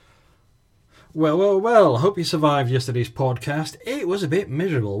Well, hope you survived yesterday's podcast. It was a bit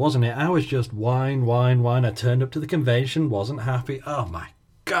miserable, wasn't it? I was just whine. I turned up to the convention, wasn't happy. Oh my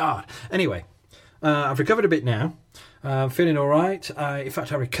God. Anyway, I've recovered a bit now. I'm feeling all right. In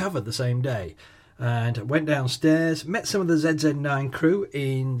fact, I recovered the same day. And went downstairs, met some of the ZZ9 crew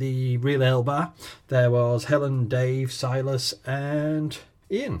in the Real Ale Bar. There was Helen, Dave, Silas and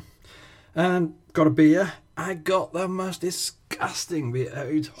Ian. And got a beer. I got the most disgusting beer.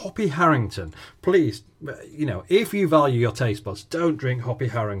 It's Hoppy Harrington. Please, if you value your taste buds, don't drink Hoppy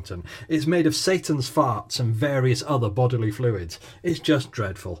Harrington. It's made of Satan's farts and various other bodily fluids. It's just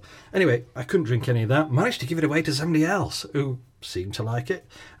dreadful. Anyway, I couldn't drink any of that. Managed to give it away to somebody else who seemed to like it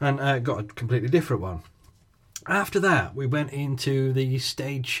and got a completely different one. After that, we went into the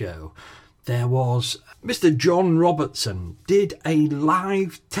stage show. There was Mr. John Robertson did a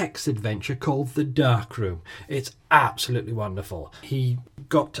live text adventure called The Dark Room. It's absolutely wonderful. He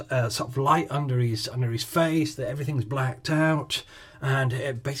got sort of light under his face, that everything's blacked out, and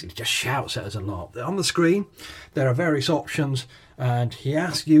it basically just shouts at us a lot. On the screen, there are various options, and he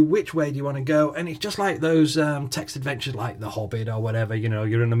asks you which way do you want to go, and it's just like those text adventures like The Hobbit or whatever,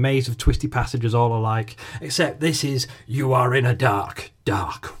 you're in a maze of twisty passages all alike, except this is you are in a dark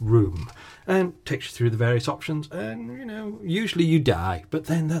room. And takes you through the various options, and usually you die, but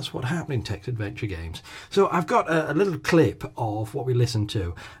then that's what happens in text adventure games. So I've got a little clip of what we listened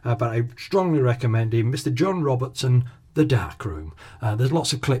to, but I strongly recommend him, Mr. John Robertson, The Dark Room. There's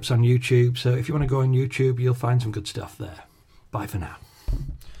lots of clips on YouTube, so if you want to go on YouTube, you'll find some good stuff there. Bye for now.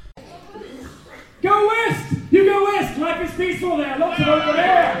 Go west! You go west! Life is peaceful there, lots of open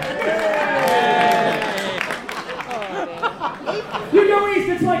air! You go east,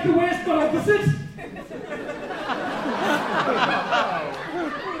 it's like the west, but opposite.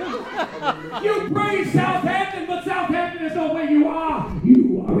 You brave Southampton, but Southampton is not where you are.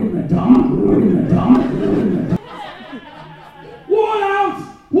 You are in the dark,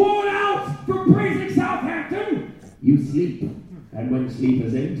 Worn out from praising Southampton. You sleep, and when sleep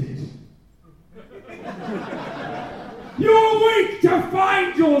has ended, you awake to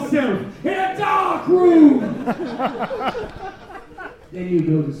find yourself in a dark room. Then you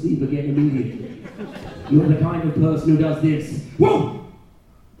go to sleep again immediately. You're the kind of person who does this. Whoa!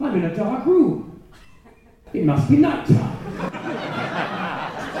 I'm in a dark room. It must be nighttime.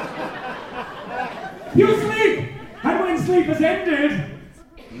 You sleep, and when sleep has ended,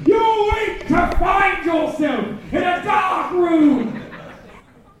 you awake to find yourself in a dark room.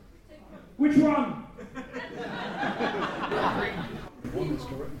 Which one?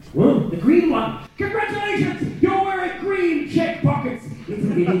 Well, the green one. Congratulations! You're wearing green check pockets. It's a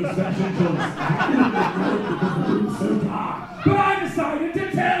really special choice. I haven't because the room's so dark. But I decided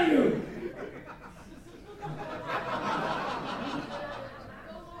to tell you.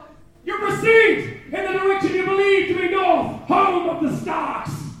 You proceed in the direction you believe to be north, home of the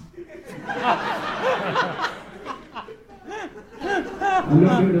Starks. I'm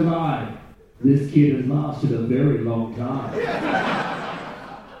not going to lie. This kid has lasted a very long time.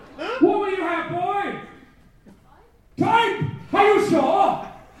 What will you have, boy? Type! Are you sure?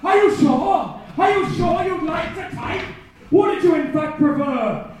 Are you sure you'd like to type? What did you in fact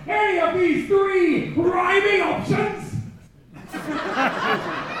prefer? Any of these three rhyming options?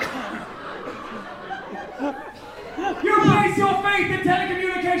 You place your faith in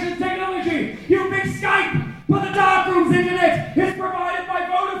telecommunications